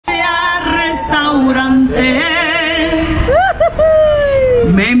restaurante.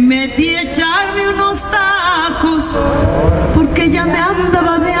 Me metí a echarme unos tacos porque ya me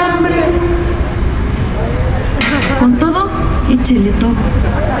andaba de hambre. Con todo, échele todo.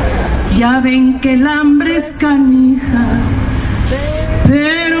 Ya ven que el hambre es canija,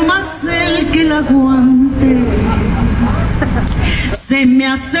 pero más el que la aguante. Se me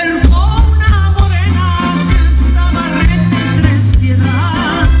acercó una morena que estaba rete en Tres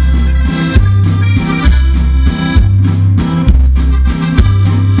Piedras.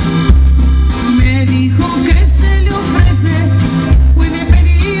 Me dijo que se le ofrece, puede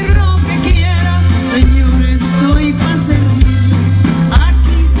pedir lo que quiera. Señor, estoy para servirle,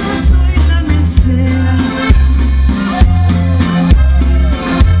 aquí yo soy la mesera.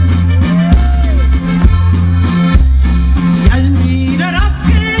 Y al mirar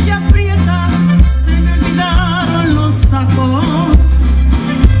aquella prieta, se me olvidaron los tacos.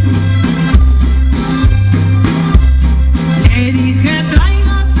 Le dije,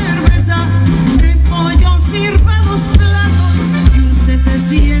 traiga cerveza, de pollo sirva 2 platos, y usted se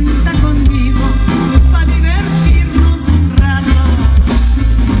sienta conmigo para divertirnos un rato.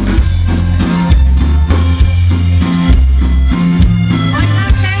 Oiga,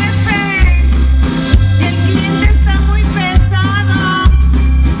 jefe, el cliente está muy pesado.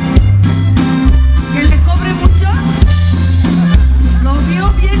 ¿Que le cobre mucho? Lo vio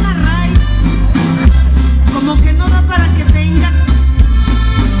bien a raíz, como que no da para que tenga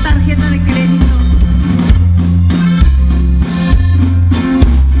tarjeta de crédito.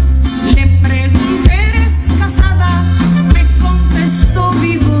 Le pregunté, ¿eres casada? Me contestó,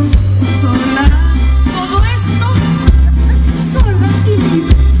 vivo sola. Todo esto sola y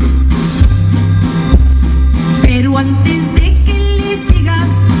libre. Pero antes de que le sigas,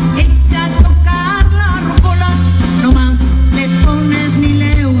 echa a tocar la rocola. Nomás le pones 1000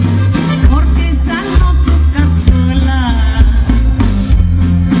 euros, porque esa no toca sola.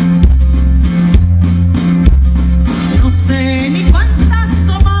 No sé ni cuántas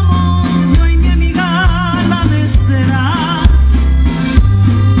tomamos yo y mi amiga la mesera.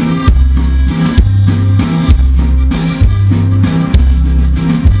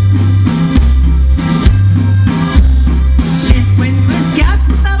 Les cuento es que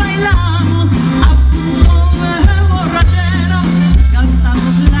hasta bailamos a punto de borrachera,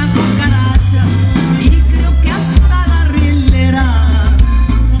 cantamos la cucaracha y creo que hasta la rielera.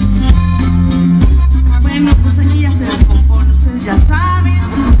 Bueno, pues aquí ya se descompone, ustedes ya saben,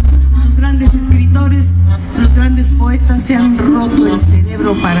 los grandes escritores, los grandes poetas se han roto el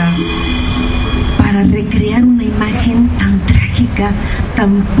cerebro para recrear una imagen tan trágica,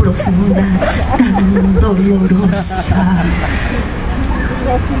 tan profunda, tan dolorosa.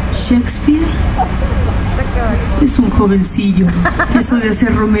 Shakespeare es un jovencillo. Eso de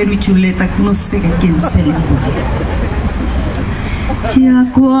hacer Romero y Chuleta, no sé a quién se le ocurrió.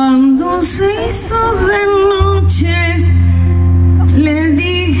 Ya cuando se hizo de noche, le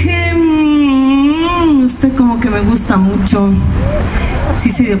dije, usted como que me gusta mucho. Sí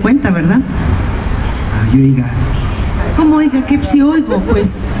se dio cuenta, ¿verdad? Ay, oiga. ¿Cómo oiga? ¿Qué si oigo?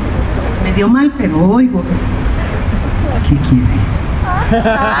 Pues me dio mal, pero oigo. ¿Qué quiere?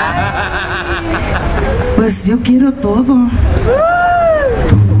 Pues yo quiero todo.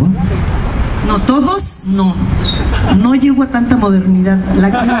 ¿Todos? No, todos no. No llego a tanta modernidad. La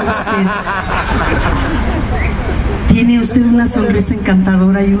quiero a usted. Tiene usted una sonrisa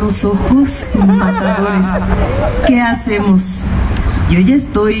encantadora y unos ojos matadores. ¿Qué hacemos? Yo ya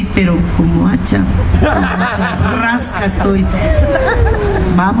estoy, pero como hacha rasca estoy.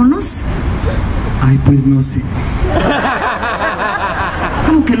 ¿Vámonos? Ay, pues no sé.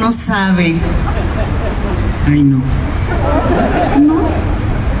 ¿Cómo que no sabe? Ay, no. ¿No?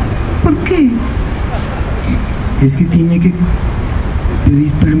 ¿Por qué? Es que tiene que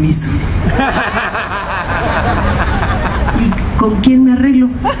pedir permiso. ¿Y con quién me arreglo?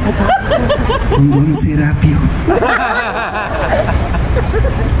 Con don Serapio.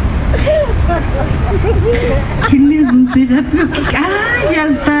 ¿Quién es don Serapio? ¡Ah, ya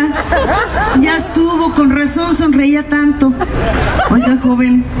está! Ya estuvo, con razón sonreía tanto. Oiga,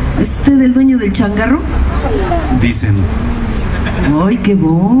 joven, ¿es usted el dueño del changarro? Dicen. ¡Ay, qué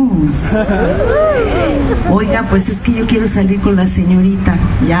voz! Oiga, pues es que yo quiero salir con la señorita.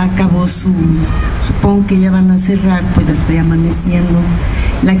 Ya acabó supongo que ya van a cerrar, pues ya está amaneciendo.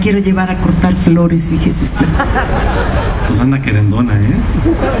 La quiero llevar a cortar flores, fíjese usted. Pues anda querendona, ¿eh?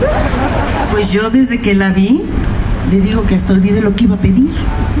 Pues yo desde que la vi, le digo que hasta olvidé lo que iba a pedir.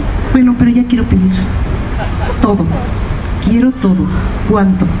 Bueno, pero ya quiero pedir todo. Quiero todo.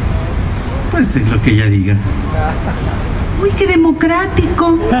 ¿Cuánto? Pues es lo que ella diga. Uy, qué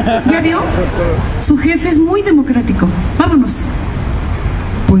democrático. ¿Ya vio? Su jefe es muy democrático. Vámonos.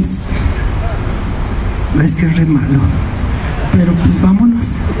 Pues es que es re malo, pero pues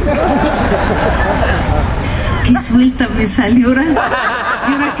vámonos. Qué suelta me salió ahora.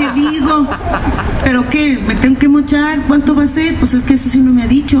 ¿Y ahora qué digo? ¿Pero qué? ¿Me tengo que mochar? ¿Cuánto va a ser? Pues es que eso sí no me ha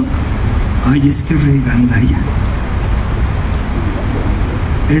dicho. Ay, es que re gandalla.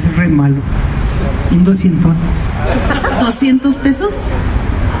 Es re malo. Un 200. ¿200 pesos?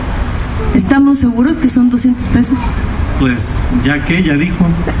 ¿Estamos seguros que son 200 pesos? Pues ya que ella dijo.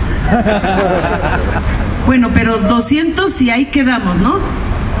 Bueno, pero 200 y ahí quedamos, ¿no?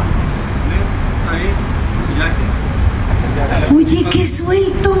 Oye, qué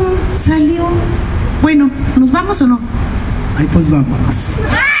suelto salió. Bueno, ¿nos vamos o no? Ay, pues vámonos.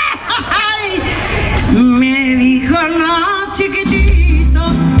 ¡Ay! Me